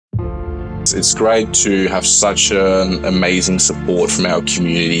It's great to have such an amazing support from our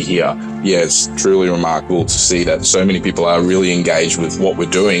community here. Yeah, it's truly remarkable to see that so many people are really engaged with what we're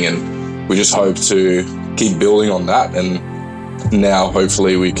doing, and we just hope to keep building on that. And now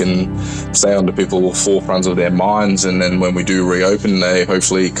hopefully we can stay on the people's forefronts of their minds, and then when we do reopen, they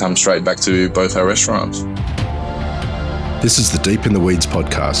hopefully come straight back to both our restaurants. This is the Deep in the Weeds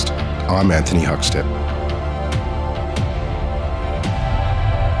podcast. I'm Anthony Huckstep.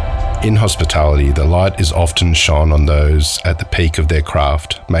 In hospitality, the light is often shone on those at the peak of their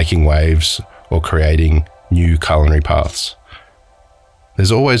craft, making waves or creating new culinary paths.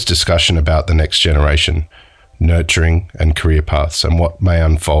 There's always discussion about the next generation, nurturing and career paths, and what may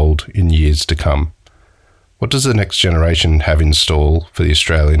unfold in years to come. What does the next generation have in store for the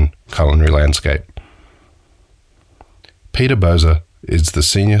Australian culinary landscape? Peter Boza is the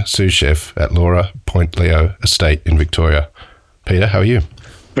senior sous chef at Laura Point Leo Estate in Victoria. Peter, how are you?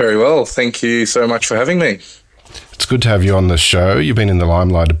 Very well. Thank you so much for having me. It's good to have you on the show. You've been in the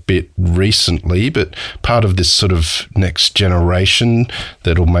limelight a bit recently, but part of this sort of next generation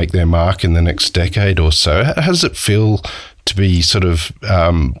that'll make their mark in the next decade or so. How does it feel to be sort of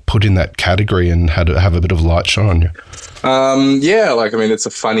put in that category and have a bit of light shone on you? It's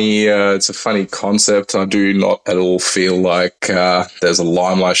a funny concept. I do not at all feel like there's a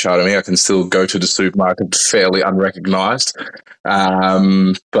limelight shot on me. I can still go to the supermarket fairly unrecognized.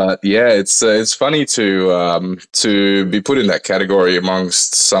 But yeah, it's funny to be put in that category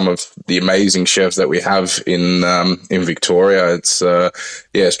amongst some of the amazing chefs that we have in Victoria. It's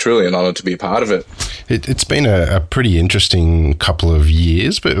truly an honor to be part of it. It's been a pretty interesting couple of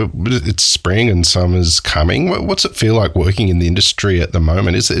years, but it's spring and summer's coming. What's it feel like working in the industry at the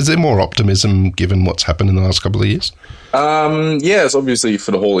moment? Is there more optimism given what's happened in the last couple of years? Yes, obviously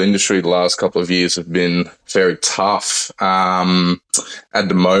for the whole industry, the last couple of years have been very tough. At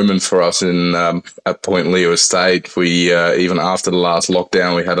the moment for us at Point Leo Estate, we even after the last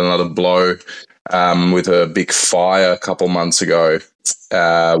lockdown, we had another blow with a big fire a couple months ago,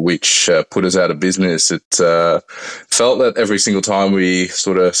 which put us out of business. It felt that every single time we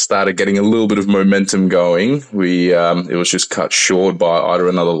sort of started getting a little bit of momentum going, it was just cut short by either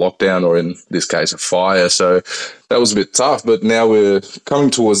another lockdown or, in this case, a fire. So that was a bit tough, but now we're coming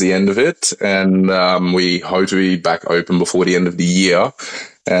towards the end of it, and we hope to be back open before the end of the year.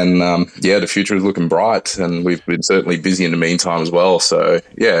 And the future is looking bright, and we've been certainly busy in the meantime as well. So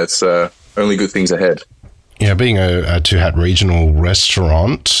yeah, it's only good things ahead. Yeah, being a Two Hat regional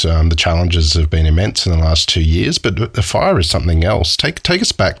restaurant, the challenges have been immense in the last 2 years, but the fire is something else. Take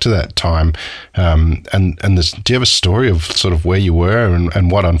us back to that time, do you have a story of sort of where you were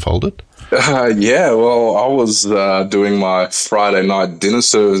and what unfolded? I was doing my Friday night dinner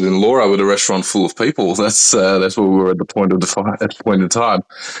service in Laura with a restaurant full of people. That's where we were at the point of the fire, at the point of time.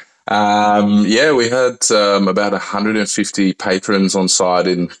 We had about 150 patrons on site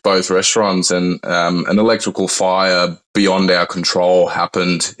in both restaurants, and an electrical fire beyond our control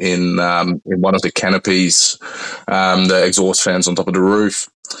happened in one of the canopies, the exhaust fans on top of the roof,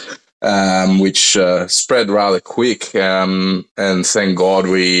 which spread rather quick. And thank God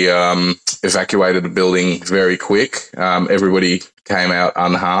we evacuated the building very quick. Everybody came out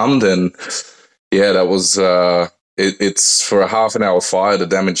unharmed, and that was. It's for a half an hour fire. The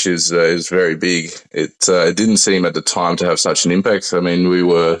damage is very big. It didn't seem at the time to have such an impact. I mean, we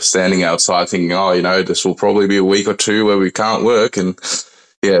were standing outside thinking, this will probably be a week or two where we can't work. And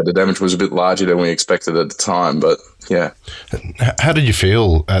the damage was a bit larger than we expected at the time. But yeah. How did you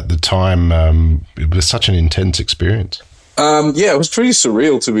feel at the time? It was such an intense experience. It was pretty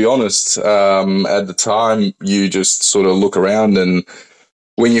surreal, to be honest. At the time, you just sort of look around, and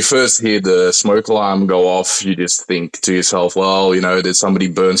when you first hear the smoke alarm go off, you just think to yourself, well, did somebody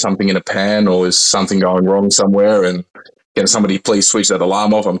burn something in a pan, or is something going wrong somewhere? And can somebody please switch that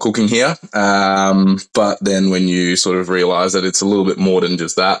alarm off? I'm cooking here. But then when you sort of realize that it's a little bit more than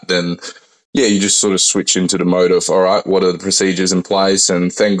just that, then you just sort of switch into the mode of, all right, what are the procedures in place?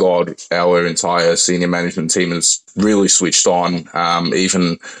 And thank God our entire senior management team has really switched on.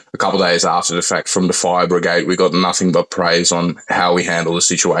 Even a couple of days after the fact from the fire brigade, we got nothing but praise on how we handle the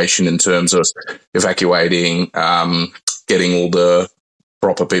situation in terms of evacuating, getting all the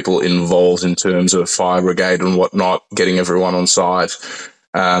proper people involved in terms of fire brigade and whatnot, getting everyone on site,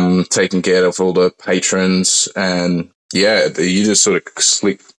 taking care of all the patrons, and you just sort of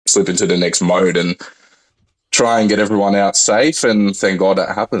slip into the next mode. And try and get everyone out safe, and thank God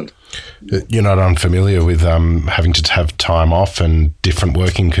that happened. You're not unfamiliar with having to have time off and different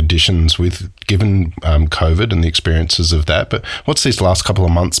working conditions with given COVID and the experiences of that. But what's these last couple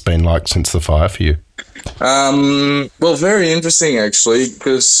of months been like since the fire for you? Well, very interesting actually,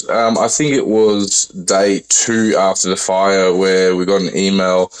 because I think it was day 2 after the fire where we got an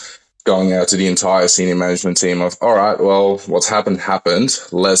email going out to the entire senior management team of, all right, well, what's happened.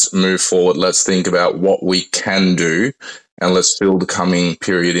 Let's move forward. Let's think about what we can do, and let's fill the coming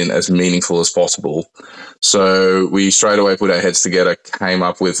period in as meaningful as possible. So we straight away put our heads together, came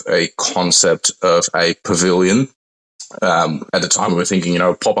up with a concept of a pavilion. At the time, we were thinking,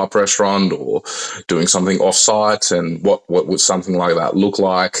 pop-up restaurant or doing something off-site, and what would something like that look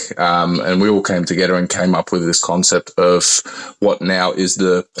like? And we all came together and came up with this concept of what now is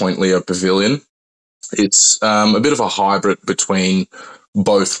the Point Leo Pavilion. It's a bit of a hybrid between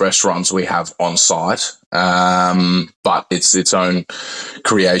both restaurants we have on site, but it's its own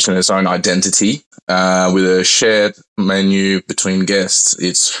creation, its own identity, with a shared menu between guests.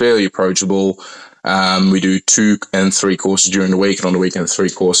 It's fairly approachable. We do 2 and 3 courses during the week, and on the weekend 3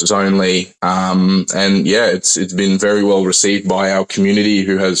 courses only. And yeah, it's been very well received by our community,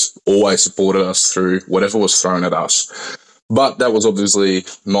 who has always supported us through whatever was thrown at us. But that was obviously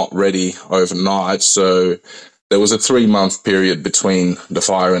not ready overnight. So there was a 3-month period between the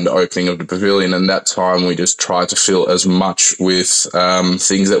fire and the opening of the pavilion. And that time we just tried to fill as much with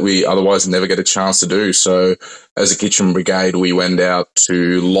things that we otherwise never get a chance to do. So as a kitchen brigade, we went out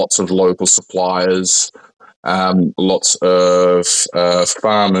to lots of local suppliers, lots of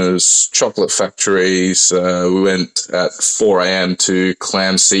farmers, chocolate factories. We went at 4 a.m. to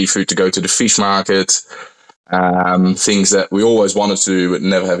Clam Seafood to go to the fish market, things that we always wanted to do but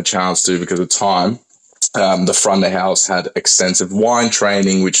never have a chance to because of time. The front of house had extensive wine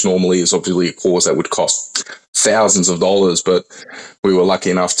training, which normally is obviously a course that would cost thousands of dollars, but we were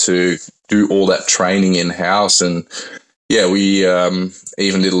lucky enough to do all that training in-house. And yeah, we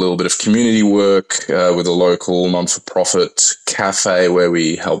even did a little bit of community work with a local non-for-profit cafe where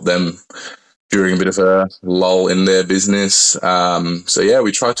we helped them during a bit of a lull in their business. So yeah,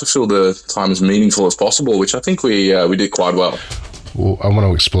 we tried to fill the time as meaningful as possible, which I think we did quite well. Well, I want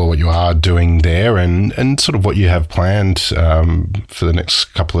to explore what you are doing there and sort of what you have planned for the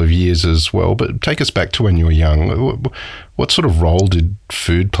next couple of years as well. But take us back to when you were young. What sort of role did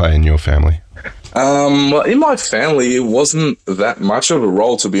food play in your family? Well, in my family, it wasn't that much of a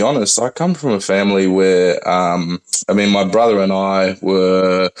role, to be honest. I come from a family where, my brother and I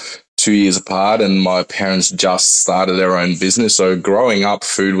were 2 years apart, and my parents just started their own business. So growing up,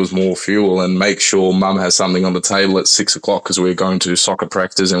 food was more fuel, and make sure mum has something on the table at 6 o'clock because we're going to soccer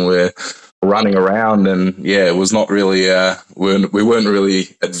practice and we're running around. And yeah, it was not really, we weren't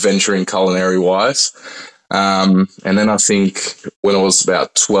really adventuring culinary wise. And then I think when I was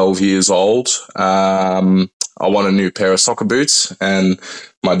about 12 years old, I want a new pair of soccer boots, and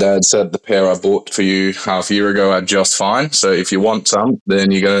my dad said the pair I bought for you half a year ago are just fine. So if you want some, then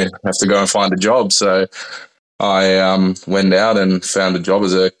you're going to have to go and find a job. So I went out and found a job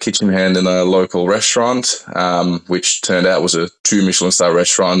as a kitchen hand in a local restaurant, which turned out was a 2 Michelin star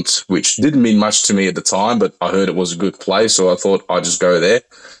restaurant, which didn't mean much to me at the time, but I heard it was a good place, so I thought I'd just go there.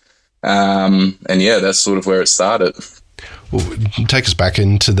 And yeah, that's sort of where it started. Well, take us back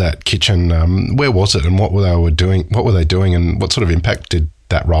into that kitchen. Where was it, and what were they doing? What were they doing, and what sort of impact did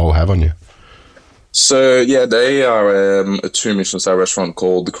that role have on you? So yeah, they are a 2 Michelin star restaurant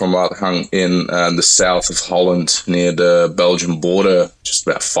called the Krombaat Hang in the south of Holland, near the Belgian border, just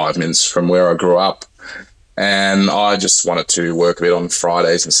about 5 minutes from where I grew up. And I just wanted to work a bit on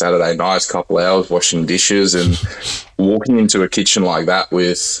Fridays and Saturday nights, a couple hours washing dishes, and walking into a kitchen like that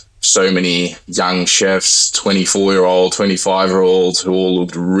with so many young chefs, 24-year-old, 25-year-olds, who all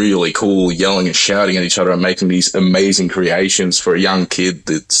looked really cool, yelling and shouting at each other and making these amazing creations for a young kid.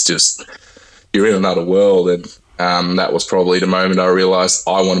 It's just, you're in another world. And that was probably the moment I realized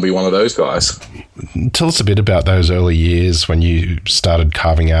I want to be one of those guys. Tell us a bit about those early years when you started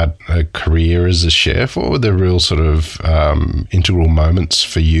carving out a career as a chef. What were the real sort of integral moments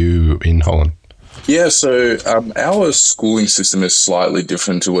for you in Holland? Yeah, so our schooling system is slightly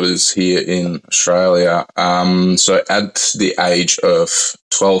different to what is here in Australia. So at the age of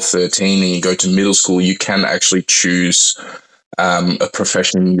 12, 13, and you go to middle school, you can actually choose a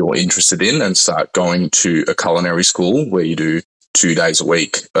profession you're interested in and start going to a culinary school where you do 2 days a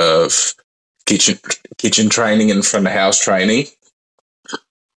week of kitchen training and front of house training.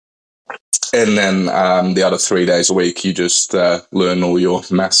 And then the other 3 days a week, you just learn all your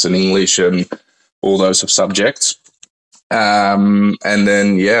maths and English and all those subjects. And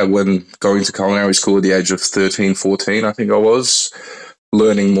then, when going to culinary school at the age of 13, 14, I think I was,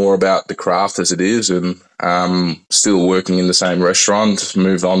 learning more about the craft as it is, and still working in the same restaurant,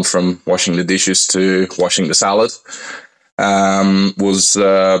 moved on from washing the dishes to washing the salad, was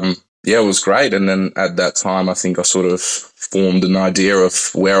great. And then at that time, I think I sort of formed an idea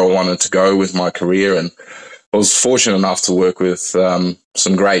of where I wanted to go with my career, and I was fortunate enough to work with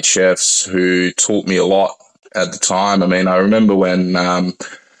some great chefs who taught me a lot at the time. I mean, I remember when I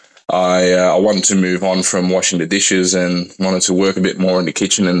wanted to move on from washing the dishes and wanted to work a bit more in the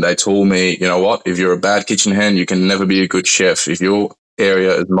kitchen, and they told me, you know what, if you're a bad kitchen hand, you can never be a good chef. If your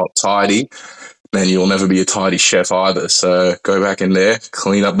area is not tidy, then you'll never be a tidy chef either. So go back in there,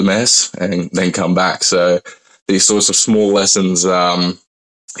 clean up the mess, and then come back. So these sorts of small lessons,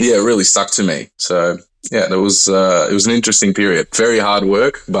 really stuck to me. So it was an interesting period. Very hard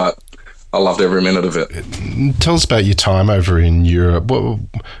work, but I loved every minute of it. Tell us about your time over in Europe.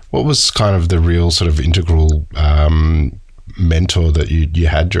 What was kind of the real sort of integral mentor that you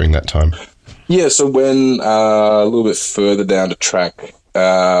had during that time? Yeah, so when a little bit further down the track,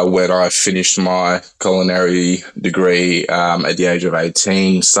 when I finished my culinary degree at the age of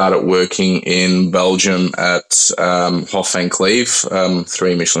 18, started working in Belgium at Hof van Cleve,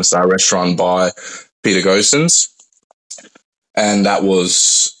 3 Michelin star restaurant by Peter Goossens. And that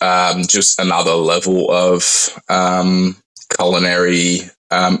was just another level of culinary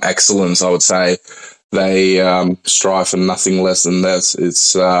excellence, I would say. They strive for nothing less than that.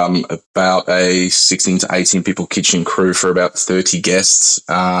 It's about a 16 to 18 people kitchen crew for about 30 guests.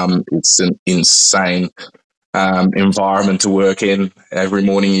 It's an insane environment to work in. Every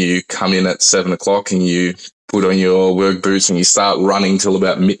morning you come in at 7 o'clock and you put on your work boots and you start running till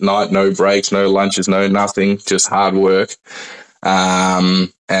about midnight. No breaks, no lunches, no nothing, just hard work. And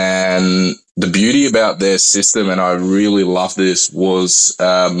the beauty about their system, and I really love this, was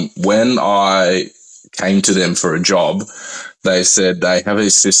when I came to them for a job, they said they have a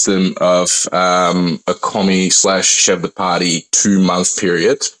system of a commie/chef de partie 2-month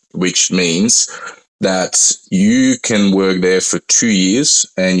period, which means that you can work there for 2 years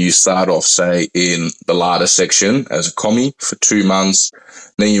and you start off, say, in the larder section as a commie for 2 months.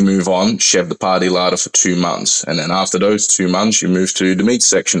 Then you move on, chef de partie larder for 2 months. And then after those 2 months, you move to the meat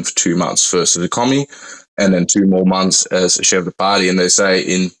section for 2 months, first as a commie, and then 2 more months as a chef de partie. And they say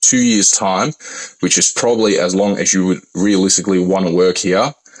in 2 years' time, which is probably as long as you would realistically want to work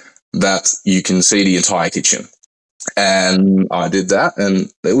here, that you can see the entire kitchen. And I did that,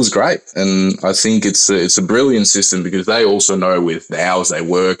 and it was great. And I think it's a brilliant system because they also know with the hours they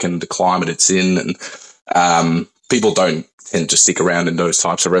work and the climate it's in, and people don't tend to stick around in those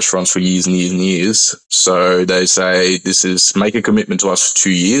types of restaurants for years and years and years. So they say, this is make a commitment to us for 2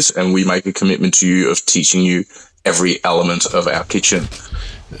 years, and we make a commitment to you of teaching you every element of our kitchen.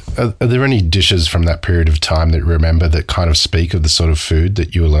 Are there any dishes from that period of time that you remember that kind of speak of the sort of food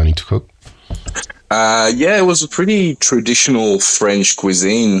that you were learning to cook? It was a pretty traditional French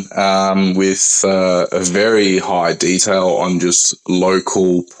cuisine with a very high detail on just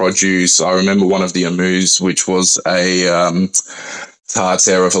local produce. I remember one of the amuse, which was a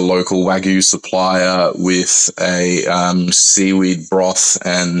tartare of a local Wagyu supplier with a seaweed broth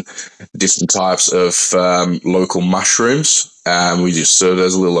and different types of local mushrooms. We just served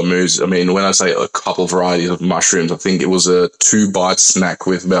as a little amuse. I mean, when I say a couple varieties of mushrooms, I think it was a 2-bite snack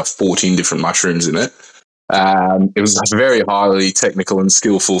with about 14 different mushrooms in it. It was very highly technical and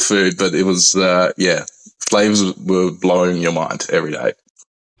skillful food, but it was, flavors were blowing your mind every day.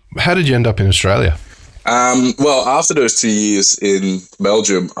 How did you end up in Australia? Well, after those 2 years in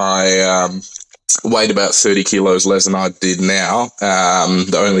Belgium, I weighed about 30 kilos less than I did now.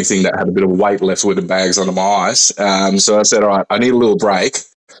 The only thing that had a bit of weight left were the bags under my eyes. So I said, all right, I need a little break.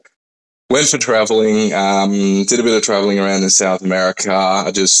 Went for traveling, did a bit of traveling around in South America.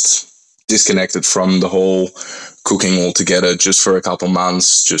 I just disconnected from the whole cooking altogether just for a couple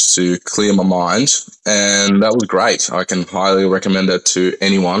months just to clear my mind. And that was great. I can highly recommend it to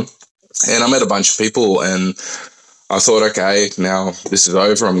anyone. And I met a bunch of people and I thought, okay, now this is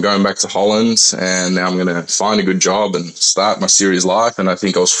over. I'm going back to Holland and now I'm going to find a good job and start my serious life. And I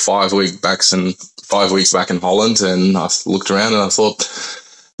think I was 5 weeks back in Holland, and I looked around and I thought,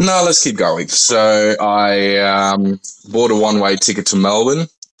 no, let's keep going. So I bought a one-way ticket to Melbourne,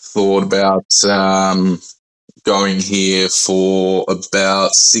 thought about going here for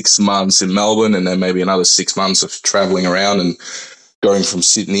about 6 months in Melbourne and then maybe another 6 months of traveling around and going from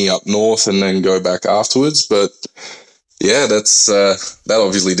Sydney up north and then go back afterwards. But yeah, that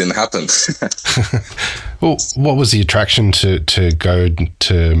obviously didn't happen. Well, what was the attraction to go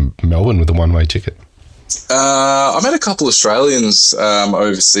to Melbourne with a one-way ticket? I met a couple Australians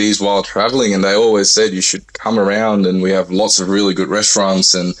overseas while traveling, and they always said you should come around, and we have lots of really good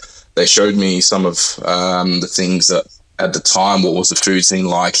restaurants. And they showed me some of the things that at the time, what was the food scene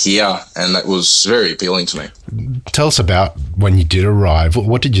like here, and that was very appealing to me. Tell us about when you did arrive.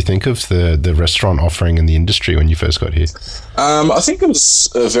 What did you think of the restaurant offering in the industry when you first got here? I think it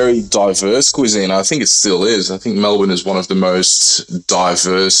was a very diverse cuisine. I think it still is. I think Melbourne is one of the most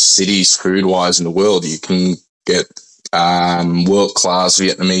diverse cities food-wise in the world. You can get world-class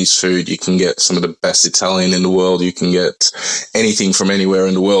Vietnamese food. You can get some of the best Italian in the world. You can get anything from anywhere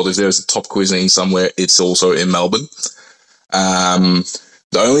in the world. If there's a top cuisine somewhere, it's also in Melbourne.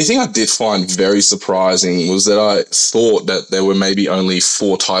 The only thing I did find very surprising was that I thought that there were maybe only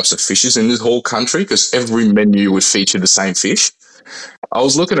 4 types of fishes in this whole country, because every menu would feature the same fish. I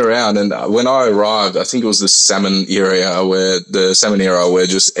was looking around, and when I arrived, I think it was the salmon era where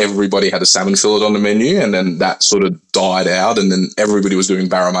just everybody had a salmon fillet on the menu, and then that sort of died out, and then everybody was doing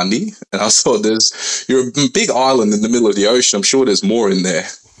barramundi. And I thought, you're a big island in the middle of the ocean. I'm sure there's more in there.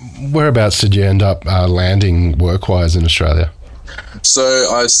 Whereabouts did you end up landing work-wise in Australia? So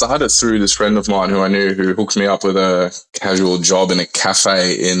I started through this friend of mine who I knew, who hooked me up with a casual job in a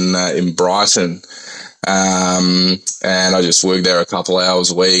cafe in Brighton. And I just worked there a couple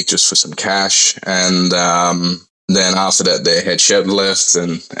hours a week just for some cash. And then after that, their head chef left.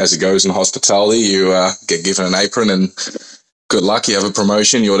 And as it goes in hospitality, you get given an apron, and good luck, you have a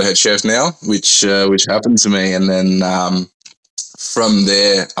promotion. You're the head chef now, which happened to me. And then from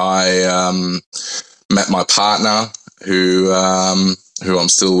there, I met my partner, who I'm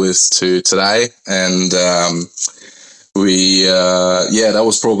still with to today, and that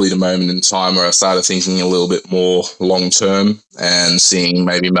was probably the moment in time where I started thinking a little bit more long term and seeing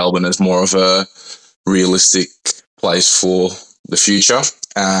maybe Melbourne as more of a realistic place for the future.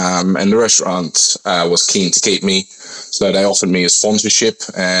 And the restaurant was keen to keep me, so they offered me a sponsorship,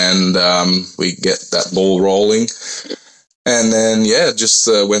 and we get that ball rolling. And then, just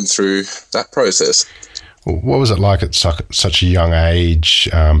went through that process. What was it like at such a young age,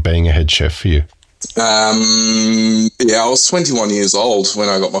 being a head chef for you? I was 21 years old when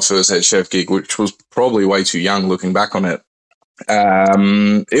I got my first head chef gig, which was probably way too young looking back on it.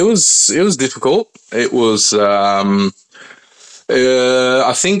 It was difficult. It was, I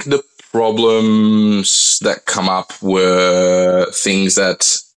think the problems that come up were things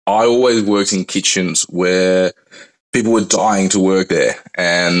that I always worked in kitchens where people were dying to work there.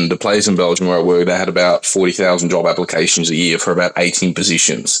 And the place in Belgium where I worked, they had about 40,000 job applications a year for about 18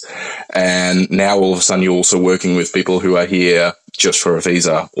 positions. And now all of a sudden you're also working with people who are here just for a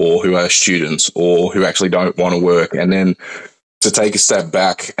visa, or who are students, or who actually don't want to work. And then to take a step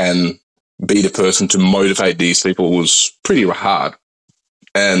back and be the person to motivate these people was pretty hard.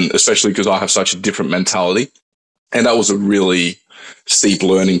 And especially because I have such a different mentality. And that was a really steep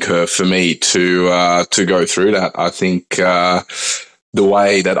learning curve for me to go through that. I think the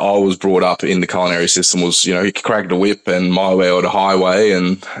way that I was brought up in the culinary system was, you crack the whip and my way or the highway,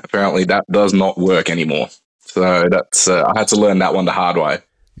 and apparently that does not work anymore. So that's I had to learn that one the hard way.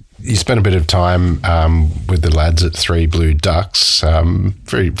 You spent a bit of time with the lads at Three Blue Ducks,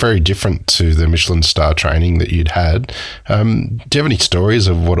 very, very different to the Michelin star training that you'd had. Do you have any stories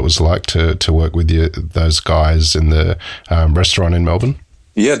of what it was like to work with those guys in the restaurant in Melbourne?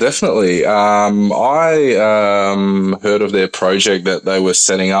 Yeah, definitely. I heard of their project that they were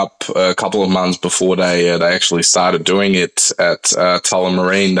setting up a couple of months before they actually started doing it at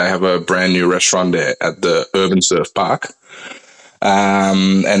Tullamarine. They have a brand new restaurant there at the Urban Surf Park.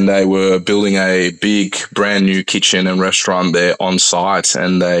 And they were building a big brand new kitchen and restaurant there on site,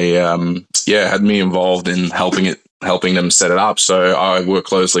 and they had me involved in helping them set it up. So I work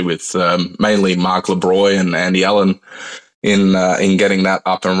closely with mainly Mark LeBroy and Andy Allen in getting that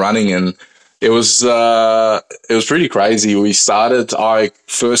up and running, and it was pretty crazy. I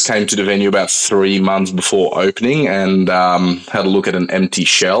first came to the venue about 3 months before opening, and had a look at an empty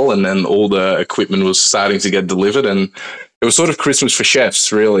shell, and then all the equipment was starting to get delivered, and it was sort of Christmas for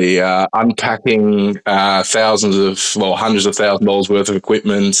chefs, really, unpacking hundreds of $1,000s worth of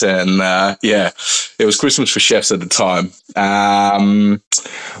equipment. And it was Christmas for chefs at the time.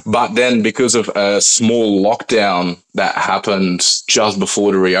 But then because of a small lockdown that happened just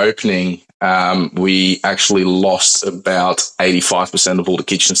before the reopening, we actually lost about 85% of all the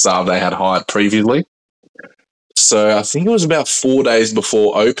kitchen staff they had hired previously. So I think it was about 4 days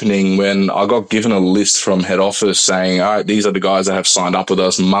before opening when I got given a list from head office saying, all right, these are the guys that have signed up with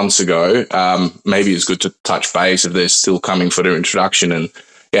us months ago. Maybe it's good to touch base if they're still coming for their introduction. And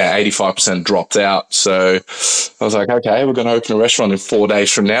 85% dropped out. So I was like, okay, we're going to open a restaurant in 4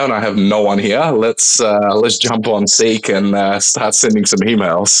 days from now, and I have no one here. Let's jump on Seek and start sending some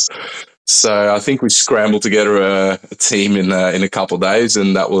emails. So I think we scrambled together a team in a couple of days,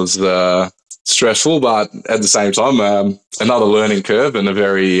 and that was stressful, but at the same time, another learning curve and a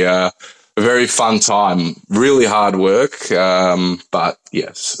very fun time. Really hard work, but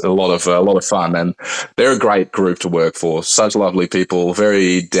yes, a lot of fun. And they're a great group to work for. Such lovely people,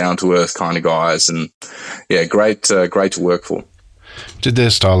 very down to earth kind of guys, and yeah, great to work for. Did their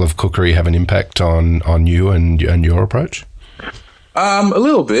style of cookery have an impact on you and your approach? A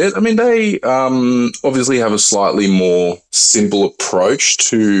little bit. I mean, they obviously have a slightly more simple approach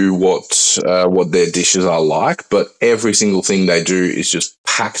to what their dishes are like, but every single thing they do is just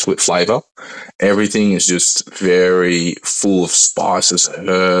packed with flavor. Everything is just very full of spices,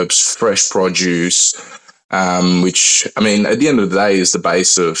 herbs, fresh produce, which, I mean, at the end of the day is the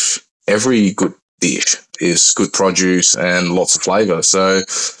base of every good dish is good produce and lots of flavor. So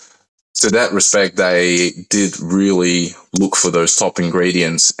to that respect, they did really look for those top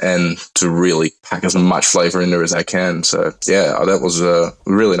ingredients and to really pack as much flavor in there as they can. So, yeah, that was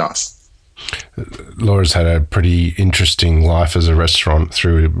really nice. Laura's had a pretty interesting life as a restaurant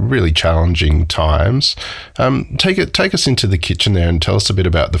through really challenging times. Take us into the kitchen there and tell us a bit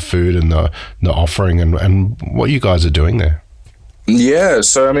about the food and the offering and what you guys are doing there. Yeah,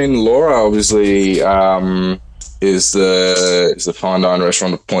 so I mean, Laura obviously is the fine dine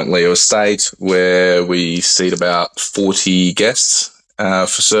restaurant at Point Leo Estate, where we seat about 40 guests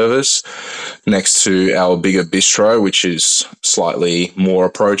for service, next to our bigger bistro, which is slightly more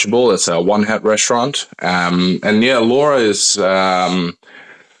approachable. That's our one hat restaurant. And yeah, Laura is, I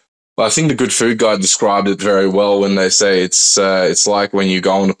think the Good Food Guide described it very well when they say it's like when you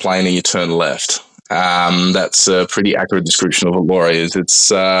go on a plane and you turn left. That's a pretty accurate description of what Laura is.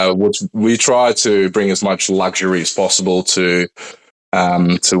 It's what we try to bring as much luxury as possible to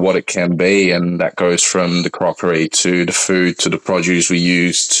what it can be, and that goes from the crockery to the food to the produce we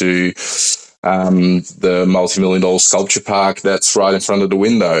use to the multi-million-dollar sculpture park that's right in front of the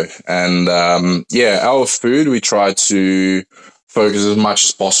window. And our food, we try to focus as much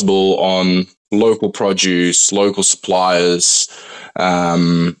as possible on local produce, local suppliers,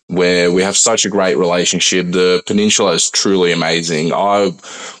 where we have such a great relationship. The peninsula is truly amazing. I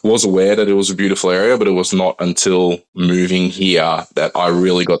was aware that it was a beautiful area, but it was not until moving here that I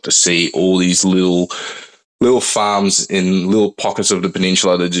really got to see all these little farms in little pockets of the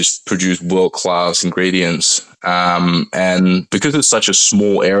peninsula that just produce world-class ingredients. And because it's such a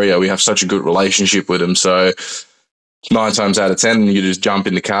small area, we have such a good relationship with them. So 9 times out of 10, you just jump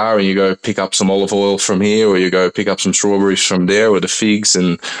in the car and you go pick up some olive oil from here, or you go pick up some strawberries from there, or the figs,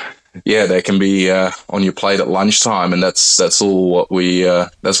 and yeah, they can be on your plate at lunchtime, and that's all what we're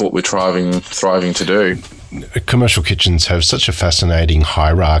thriving to do. Commercial kitchens have such a fascinating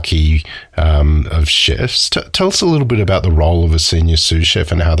hierarchy of chefs. Tell us a little bit about the role of a senior sous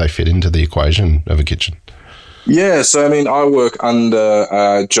chef and how they fit into the equation of a kitchen. Yeah, so I mean, I work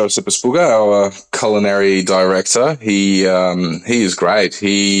under Joseph Espuga, our culinary director. He is great.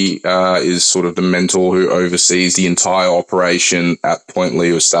 He is sort of the mentor who oversees the entire operation at Point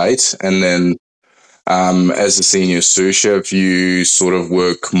Leo Estate. And then as a senior sous chef, you sort of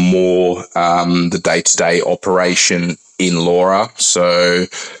work more the day-to-day operation in Laura. So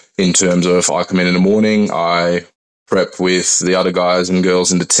in terms of I come in the morning, I prep with the other guys and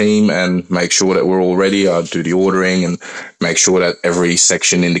girls in the team and make sure that we're all ready. I do the ordering and make sure that every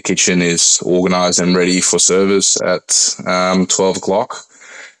section in the kitchen is organized and ready for service at 12 o'clock.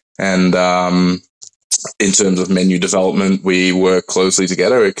 And in terms of menu development, we work closely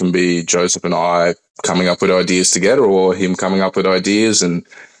together. It can be Joseph and I coming up with ideas together, or him coming up with ideas, and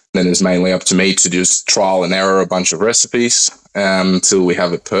then it's mainly up to me to just trial and error a bunch of recipes until we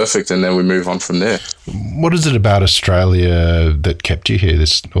have it perfect, and then we move on from there. What is it about Australia that kept you here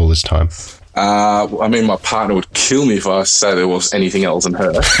all this time? I mean, my partner would kill me if I say there was anything else in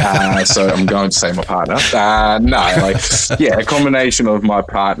her. So I'm going to say my partner. A combination of my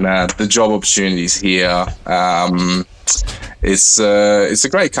partner, the job opportunities here. It's a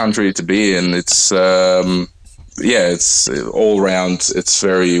great country to be in. It's all around. It's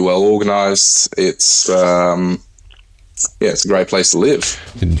very well organized. It's a great place to live.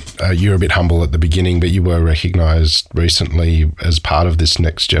 You're a bit humble at the beginning, but you were recognised recently as part of this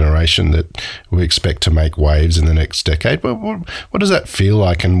next generation that we expect to make waves in the next decade. What does that feel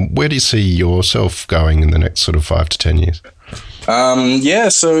like, and where do you see yourself going in the next sort of 5 to 10 years? Yeah,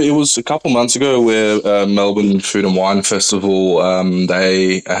 so it was a couple months ago where Melbourne Food and Wine Festival,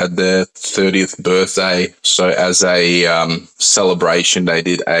 they had their 30th birthday. So as a celebration, they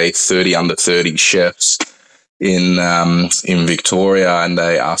did a 30 under 30 chefs in Victoria, and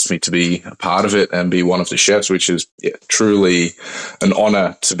they asked me to be a part of it and be one of the chefs, which is truly an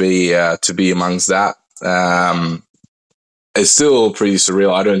honour to be amongst that. It's still pretty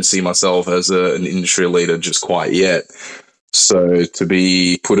surreal. I don't see myself as an industry leader just quite yet. So to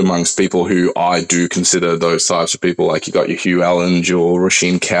be put amongst people who I do consider those types of people, like you got your Hugh Allen, your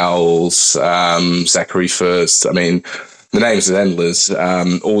Rasheen Cowles, Zachary First. I mean, the names are endless.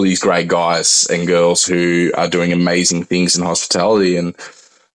 All these great guys and girls who are doing amazing things in hospitality. And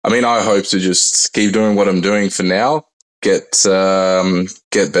I mean, I hope to just keep doing what I'm doing for now, get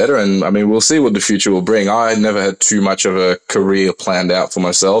better. And I mean, we'll see what the future will bring. I never had too much of a career planned out for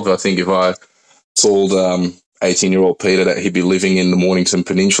myself. I think if I told 18-year-old Peter that he'd be living in the Mornington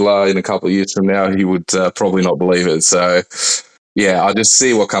Peninsula in a couple of years from now, he would probably not believe it. So, yeah, I just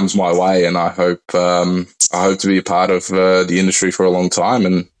see what comes my way, and I hope to be a part of the industry for a long time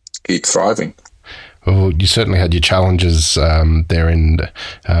and keep thriving. Well, you certainly had your challenges there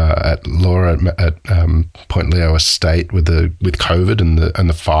at Laura at Point Leo Estate with COVID and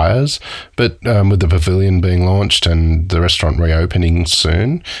the fires, but with the pavilion being launched and the restaurant reopening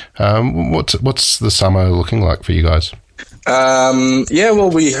soon, what's the summer looking like for you guys? Well,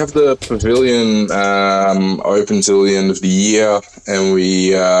 we have the pavilion open till the end of the year, and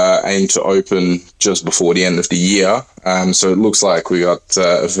we aim to open just before the end of the year. So it looks like we got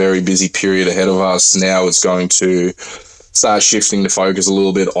a very busy period ahead of us. Now it's going to start shifting the focus a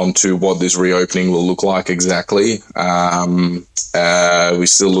little bit onto what this reopening will look like exactly. We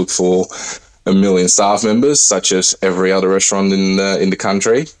still look for 1 million staff members, such as every other restaurant in the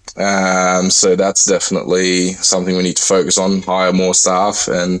country. So that's definitely something we need to focus on, hire more staff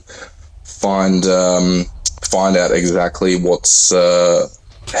and find out exactly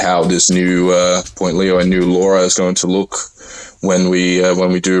how this new Point Leo and new Laura is going to look when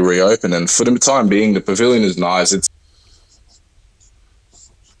we do reopen. And for the time being, the pavilion is nice. It's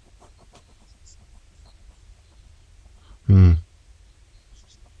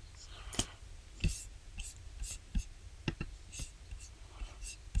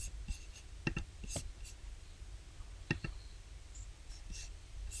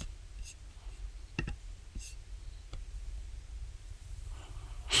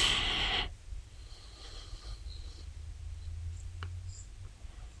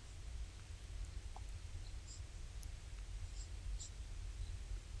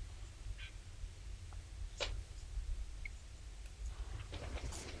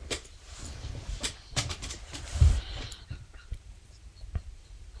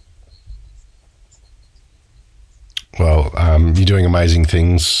Well, you're doing amazing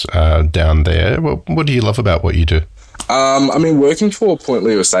things down there. What do you love about what you do? I mean, working for Point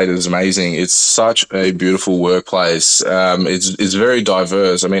Leo Estate is amazing. It's such a beautiful workplace. It's very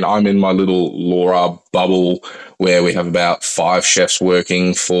diverse. I mean, I'm in my little Laura bubble where we have about 5 chefs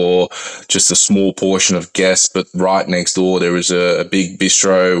working for just a small portion of guests. But right next door, there is a big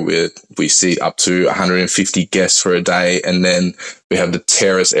bistro where we seat up to 150 guests for a day. And then we have the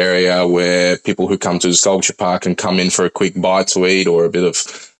terrace area where people who come to the sculpture park can come in for a quick bite to eat or a bit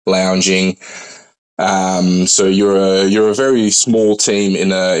of lounging. So you're a very small team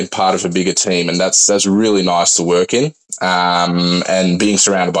in part of a bigger team, and that's really nice to work in. And being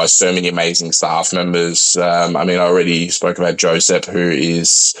surrounded by so many amazing staff members. I mean, I already spoke about Joseph, who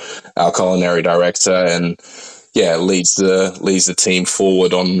is our culinary director, and leads the team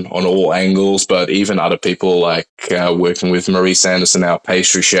forward on all angles. But even other people like working with Marie Sanderson, our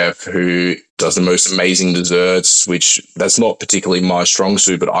pastry chef, who does the most amazing desserts, which that's not particularly my strong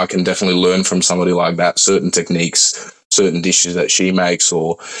suit, but I can definitely learn from somebody like that, certain techniques, certain dishes that she makes,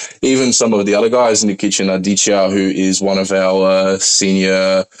 or even some of the other guys in the kitchen. Aditya, who is one of our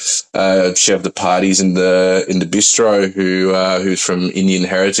senior chef de parties in the bistro, who's from Indian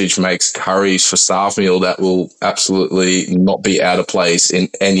heritage, makes curries for staff meal that will absolutely not be out of place in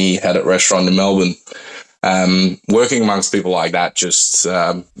any Haddock restaurant in Melbourne. Working amongst people like that just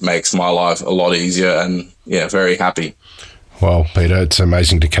makes my life a lot easier, and very happy. Well, Peter, it's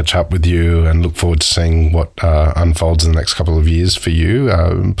amazing to catch up with you and look forward to seeing what unfolds in the next couple of years for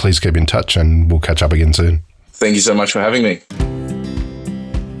you. Please keep in touch and we'll catch up again soon. Thank you so much for having me.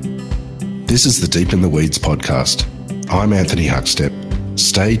 This is the Deep in the Weeds podcast. I'm Anthony Huckstep.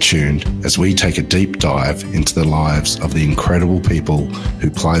 Stay tuned as we take a deep dive into the lives of the incredible people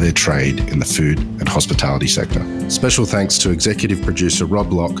who ply their trade in the food and hospitality sector. Special thanks to executive producer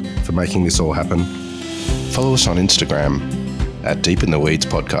Rob Locke for making this all happen. Follow us on Instagram at Deep in the Weeds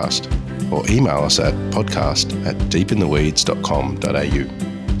Podcast, or email us at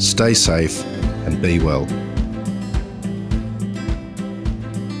podcast@deepintheweeds.com.au. Stay safe and be well.